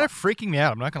 Yeah, it's kind of freaking me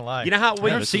out. I'm not going to lie. You know how I've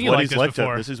never seen you like this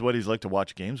before. This is what he's like to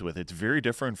watch games with. It's very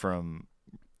different from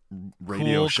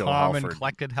radio cool, show calm, Halford. and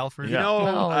collected Halford. You know,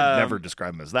 well, I'd never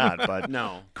describe him as that, but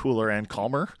no, cooler and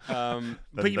calmer but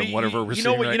than whatever we're you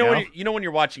seeing know, right you know, now. you know when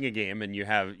you're watching a game and you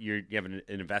have an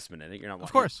investment in it. You're not watching.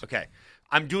 Of course. Okay,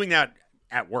 I'm doing that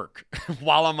at work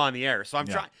while I'm on the air, so I'm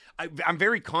trying. I'm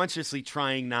very consciously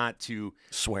trying not to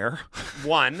swear.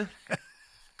 One,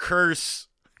 curse.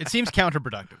 It seems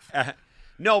counterproductive.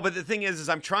 No, but the thing is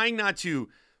I'm trying not to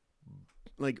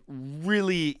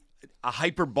really a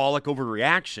hyperbolic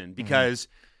overreaction, because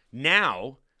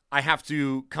now I have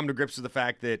to come to grips with the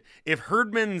fact that if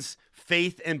Herdman's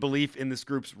faith and belief in this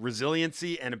group's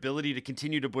resiliency and ability to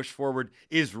continue to push forward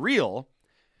is real,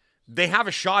 they have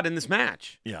a shot in this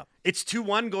match. Yeah. It's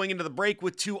 2-1 going into the break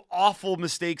with two awful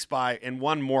mistakes and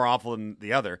one more awful than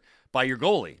the other, by your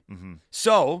goalie. Mm-hmm.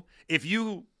 So if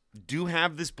you do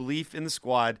have this belief in the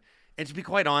squad, and to be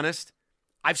quite honest,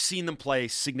 I've seen them play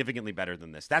significantly better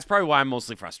than this. That's probably why I'm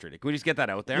mostly frustrated. Can we just get that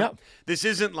out there? Yeah. This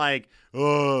isn't like,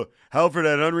 Halford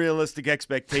had unrealistic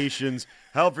expectations.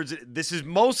 This is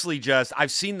mostly just, I've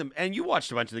seen them, and you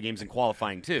watched a bunch of the games in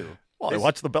qualifying too. Well, I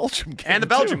watched the Belgium game. And the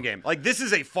Belgium too. game. Like, this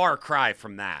is a far cry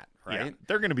from that, right? Yeah.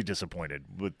 They're going to be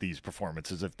disappointed with these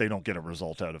performances if they don't get a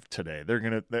result out of today. They're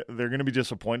going to be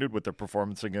disappointed with their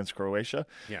performance against Croatia,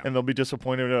 and they'll be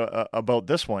disappointed about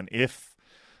this one if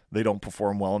they don't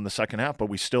perform well in the second half, but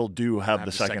we still do have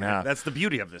the second half. That's the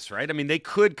beauty of this, right? I mean, they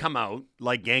could come out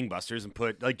like gangbusters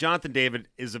and like Jonathan David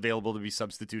is available to be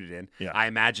substituted in. Yeah. I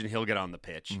imagine he'll get on the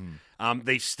pitch.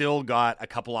 They've still got a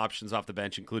couple options off the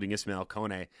bench, including Ismail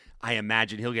Kone. I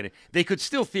imagine he'll get it. They could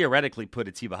still theoretically put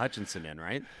Atiba Hutchinson in,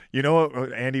 right? You know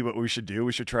what, Andy, what we should do?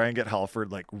 We should try and get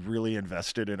Halford really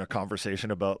invested in a conversation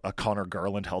about a Connor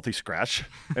Garland healthy scratch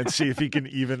and see if he can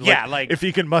even if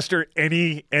he can muster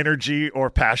any energy or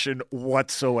passion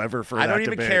whatsoever for that debate. I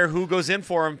don't even care who goes in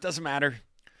for him. Doesn't matter.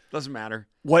 Doesn't matter.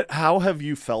 How have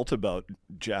you felt about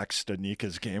Jack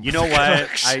Studnicka's game? You know what?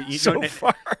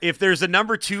 Far? If there's a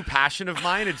number 2 passion of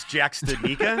mine, it's Jack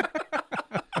Studnicka.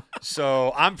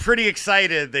 So I'm pretty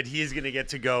excited that he's going to get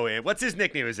to go in. What's his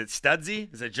nickname? Is it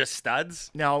Studsy? Is it just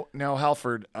Studs? Now,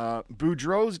 Halford,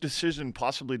 Boudreau's decision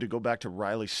possibly to go back to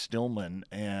Riley Stillman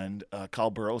and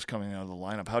Kyle Burrows coming out of the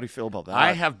lineup. How do you feel about that?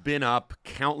 I have been up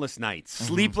countless nights,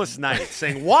 sleepless nights,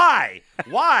 saying, why?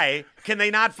 Why can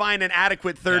they not find an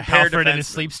adequate third pair Halford defenseman? in his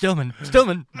sleep. Stillman.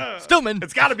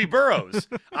 It's got to be Burrows.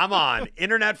 I'm on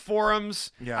internet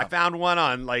forums. Yeah. I found one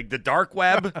on the dark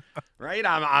web. Right?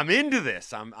 I'm into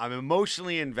this. I'm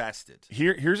emotionally invested.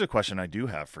 Here's a question I do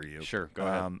have for you. Sure, go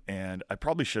ahead. And we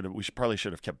probably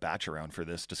should have kept Batch around for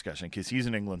this discussion because he's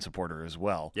an England supporter as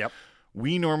well. Yep.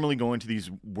 We normally go into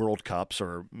these World Cups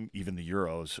or even the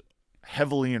Euros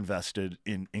heavily invested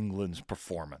in England's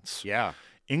performance. Yeah.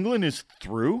 England is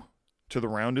through to the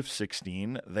round of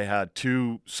 16. They had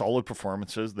 2 solid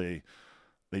performances. They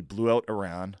blew out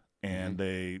Iran and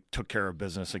they took care of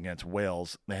business against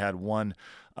Wales. They had one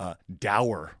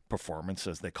dour performance,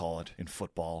 as they call it in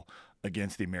football,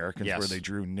 against the Americans, where they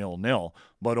drew 0-0.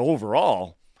 But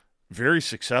overall, very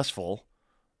successful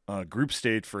group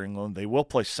stage for England. They will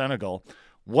play Senegal.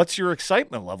 What's your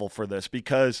excitement level for this?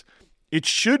 Because it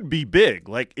should be big.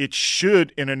 It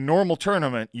should, in a normal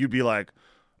tournament, you'd be like,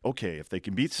 okay, if they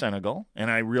can beat Senegal, and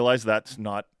I realize that's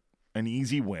not an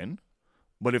easy win,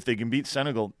 but if they can beat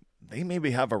Senegal, they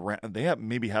maybe have a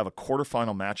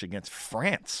quarterfinal match against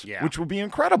France, which would be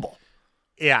incredible.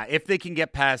 Yeah, if they can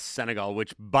get past Senegal,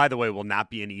 which, by the way, will not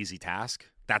be an easy task.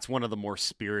 That's one of the more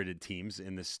spirited teams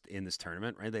in this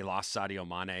tournament, right? They lost Sadio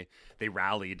Mane. They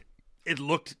rallied. It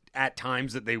looked at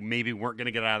times that they maybe weren't going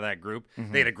to get out of that group.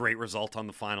 They had a great result on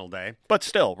the final day. But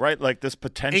still, right? This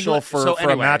potential for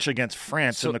a match against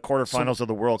France in the quarterfinals of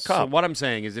the World Cup. So what I'm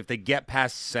saying is if they get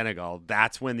past Senegal,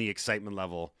 that's when the excitement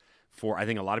level for, I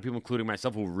think, a lot of people, including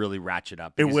myself, will really ratchet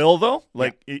up. It will, though?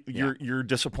 Your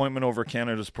disappointment over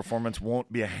Canada's performance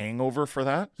won't be a hangover for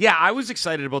that? Yeah, I was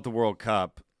excited about the World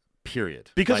Cup,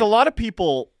 period. Because a lot of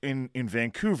people in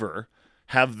Vancouver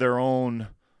have their own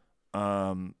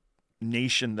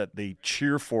nation that they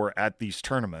cheer for at these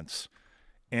tournaments.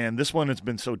 And this one has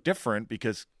been so different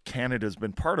because Canada's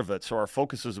been part of it. So our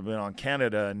focuses have been on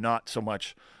Canada and not so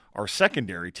much our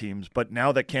secondary teams. But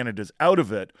now that Canada's out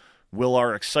of it, will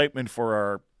our excitement for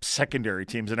our secondary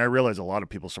teams, and I realize a lot of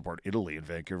people support Italy in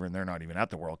Vancouver, and they're not even at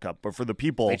the World Cup, but for the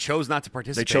people... They chose not to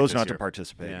participate. To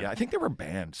participate. Yeah, I think they were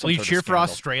banned. Will you cheer for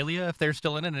Australia if they're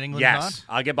still in it and England's not? Yes,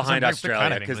 I'll get behind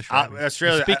Australia because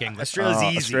Australia's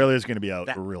easy. Australia's going to be out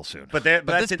real soon. But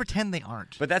let's pretend they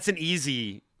aren't. But that's an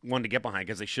easy one to get behind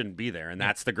because they shouldn't be there, and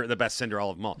that's the best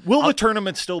Cinderella of them all. Will the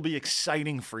tournament still be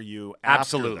exciting for you?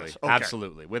 Absolutely, okay.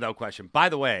 Absolutely, without question. By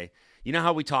the way, you know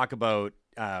how we talk about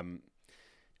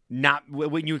not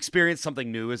when you experience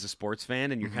something new as a sports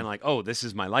fan, and you're kind of like, oh, this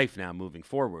is my life now moving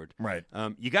forward. Right.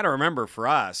 You got to remember, for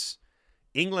us,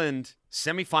 England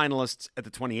semifinalists at the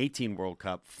 2018 World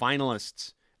Cup,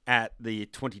 finalists at the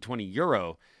 2020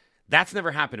 Euro. That's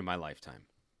never happened in my lifetime.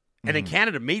 And then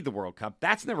Canada made the World Cup.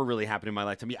 That's never really happened in my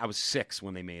lifetime. I was 6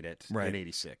 when they made it in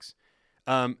 '86.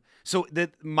 So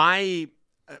my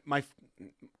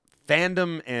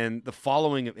fandom and the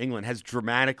following of England has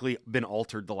dramatically been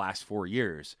altered the last 4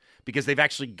 years because they've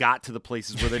actually got to the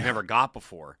places where they've never got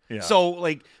before. Yeah. So,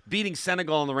 like, beating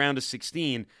Senegal in the round of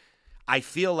 16, I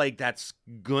feel like that's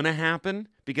going to happen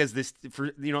because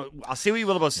I'll say what you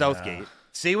will about Southgate. Yeah.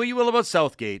 Say what you will about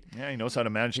Southgate. Yeah, he knows how to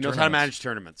manage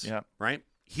tournaments. Yeah. Right?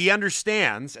 He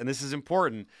understands, and this is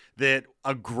important, that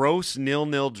a gross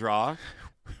 0-0 draw...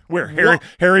 Where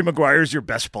Harry Maguire's your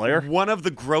best player? One of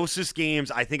the grossest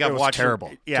games I think I've watched.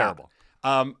 Terrible. Yeah.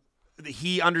 Terrible.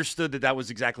 He understood that was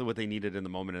exactly what they needed in the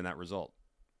moment in that result.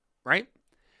 Right?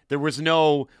 There was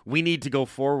no, we need to go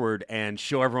forward and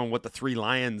show everyone what the Three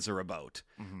Lions are about.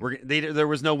 There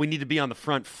was no, we need to be on the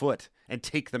front foot and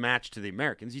take the match to the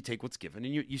Americans. You take what's given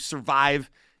and you survive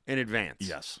in advance.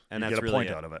 Yes. And you that's get a really point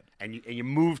out of it. And you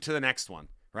move to the next one,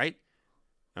 right?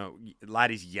 Oh,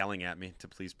 Laddie's yelling at me to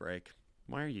please break.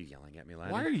 Why are you yelling at me,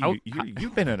 Laddie? Why are you?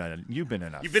 You've been in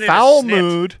a foul a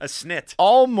mood, a snit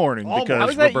all morning because I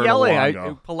was not yelling.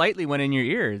 I politely went in your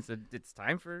ear. It's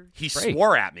time for. He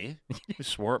swore at me. He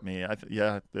swore at me.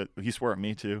 He swore at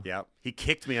me too. Yeah, he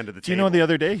kicked me under the table. Do you know the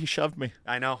other day he shoved me?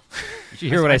 I know. Did you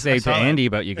hear what I say to Andy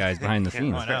about you guys behind the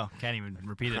scenes? Oh, no, can't even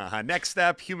repeat it. Next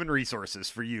step, human resources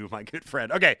for you, my good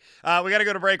friend. Okay, we got to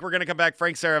go to break. We're going to come back.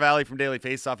 Frank Saravalli from Daily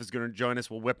Faceoff is going to join us.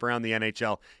 We'll whip around the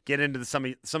NHL, get into some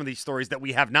of these stories that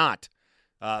we have not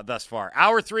thus far.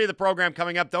 Hour 3 of the program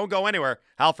coming up. Don't go anywhere.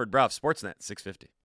 Halford Bruff, Sportsnet 650.